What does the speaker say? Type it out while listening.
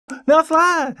Now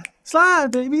slide,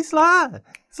 slide, baby, slide,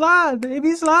 slide,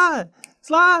 baby, slide,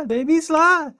 slide, baby,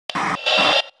 slide.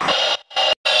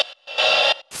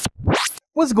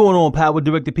 What's going on,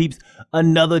 PowerDirector peeps?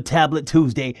 Another Tablet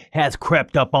Tuesday has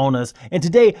crept up on us, and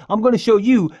today I'm going to show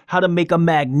you how to make a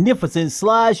magnificent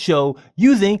slideshow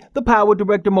using the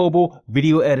PowerDirector mobile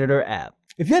video editor app.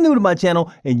 If you're new to my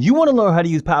channel and you want to learn how to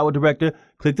use PowerDirector,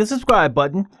 click the subscribe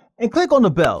button and click on the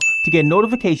bell to get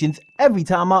notifications every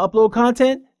time I upload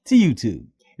content to YouTube.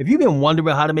 If you've been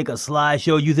wondering how to make a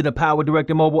slideshow using the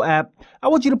PowerDirector mobile app, I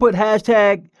want you to put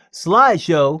hashtag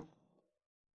slideshow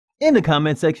in the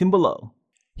comment section below.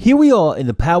 Here we are in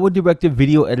the PowerDirector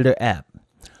video editor app.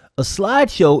 A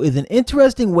slideshow is an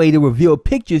interesting way to reveal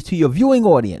pictures to your viewing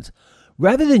audience.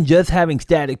 Rather than just having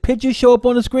static pictures show up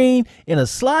on the screen, in a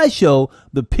slideshow,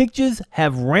 the pictures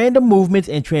have random movements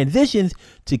and transitions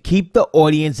to keep the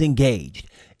audience engaged.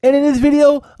 And in this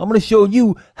video, I'm going to show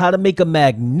you how to make a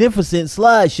magnificent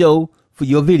slideshow for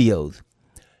your videos.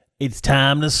 It's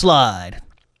time to slide.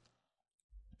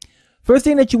 First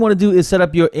thing that you want to do is set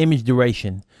up your image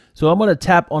duration. So I'm going to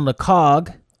tap on the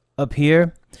cog up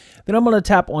here. Then I'm going to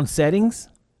tap on settings.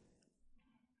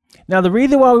 Now the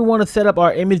reason why we want to set up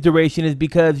our image duration is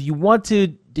because you want to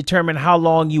determine how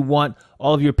long you want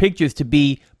all of your pictures to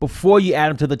be before you add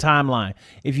them to the timeline.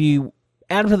 If you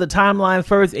add them to the timeline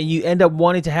first and you end up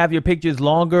wanting to have your pictures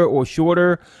longer or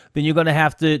shorter, then you're going to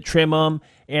have to trim them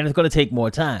and it's going to take more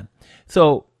time.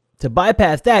 So to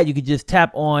bypass that, you can just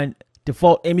tap on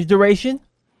default image duration.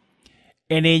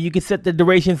 And then you can set the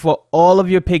duration for all of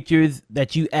your pictures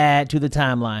that you add to the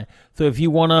timeline. So if you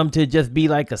want them to just be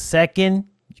like a second,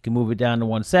 you can move it down to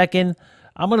 1 second.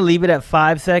 I'm going to leave it at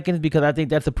 5 seconds because I think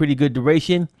that's a pretty good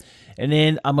duration. And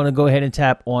then I'm going to go ahead and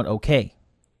tap on OK.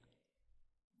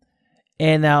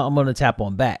 And now I'm going to tap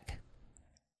on back.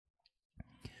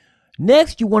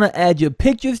 Next, you want to add your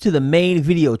pictures to the main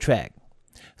video track.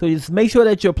 So just make sure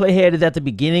that your playhead is at the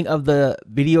beginning of the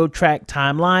video track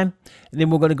timeline. And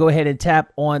then we're going to go ahead and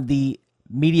tap on the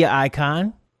media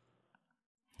icon.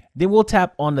 Then we'll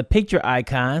tap on the picture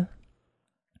icon.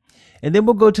 And then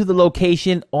we'll go to the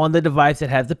location on the device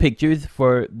that has the pictures.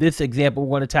 For this example,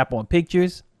 we're going to tap on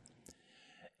pictures.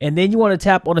 And then you want to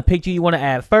tap on the picture you want to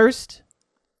add first.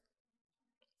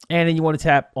 And then you want to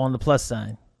tap on the plus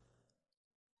sign.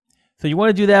 So you want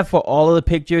to do that for all of the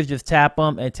pictures. Just tap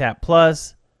them and tap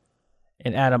plus.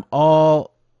 And add them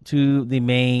all to the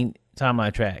main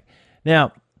timeline track.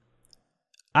 Now,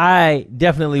 I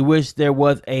definitely wish there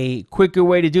was a quicker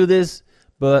way to do this,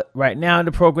 but right now in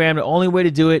the program, the only way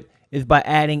to do it is by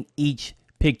adding each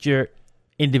picture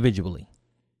individually.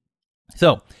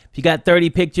 So if you got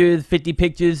 30 pictures, 50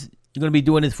 pictures, you're going to be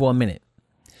doing this for a minute.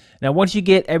 Now, once you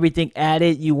get everything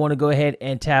added, you want to go ahead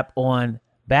and tap on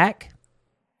back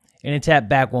and then tap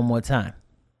back one more time.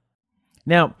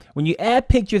 Now, when you add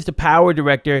pictures to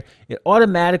PowerDirector, it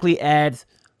automatically adds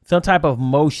some type of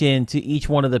motion to each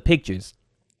one of the pictures.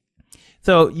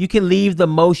 So you can leave the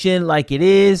motion like it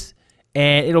is,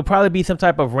 and it'll probably be some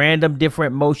type of random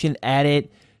different motion added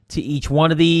to each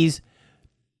one of these.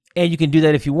 And you can do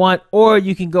that if you want, or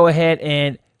you can go ahead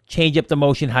and change up the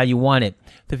motion how you want it.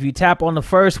 So if you tap on the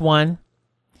first one,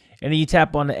 and then you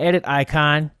tap on the edit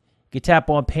icon, you can tap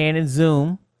on pan and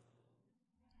zoom.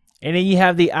 And then you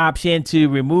have the option to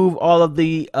remove all of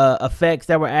the effects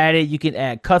that were added. You can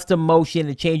add custom motion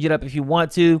and change it up if you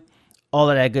want to.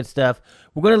 All of that good stuff.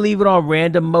 We're going to leave it on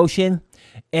random motion.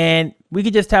 And we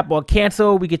can just tap on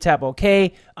cancel. We can tap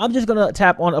OK. I'm just going to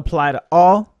tap on apply to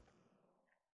all.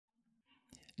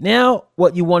 Now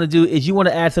what you want to do is you want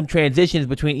to add some transitions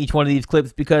between each one of these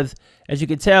clips. Because as you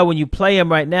can tell, when you play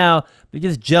them right now, they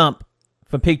just jump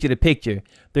from picture to picture.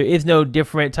 There is no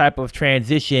different type of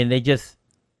transition. They just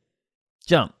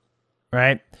jump,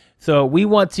 right? So we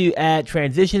want to add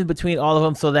transitions between all of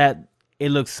them so that it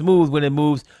looks smooth when it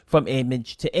moves from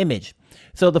image to image.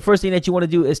 So the first thing that you want to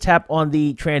do is tap on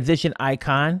the transition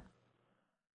icon.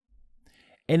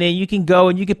 And then you can go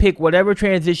and you can pick whatever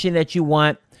transition that you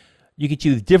want. You can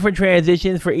choose different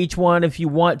transitions for each one if you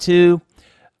want to.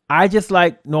 I just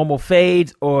like normal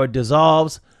fades or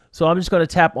dissolves. So I'm just going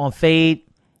to tap on fade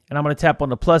and I'm going to tap on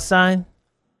the plus sign.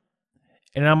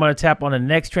 And I'm going to tap on the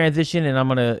next transition and I'm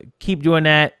going to keep doing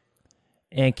that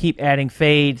and keep adding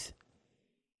fades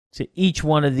to each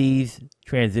one of these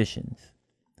transitions.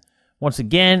 Once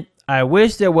again, I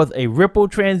wish there was a ripple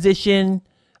transition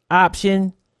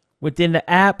option within the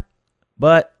app,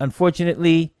 but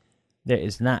unfortunately there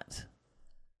is not.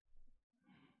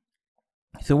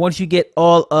 So once you get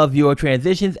all of your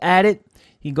transitions added,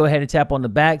 you can go ahead and tap on the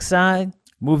back side,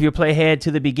 move your playhead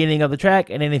to the beginning of the track,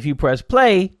 and then if you press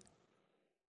play, you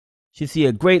should see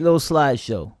a great little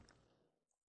slideshow.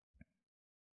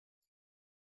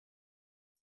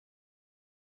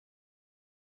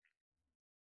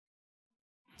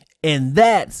 And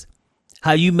that's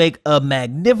how you make a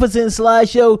magnificent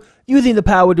slideshow using the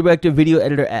PowerDirector Video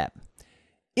Editor app.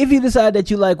 If you decide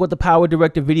that you like what the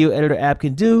PowerDirector Video Editor app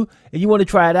can do and you want to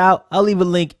try it out, I'll leave a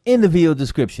link in the video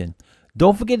description.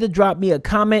 Don't forget to drop me a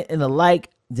comment and a like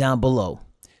down below.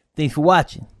 Thanks for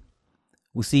watching.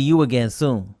 We'll see you again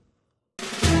soon.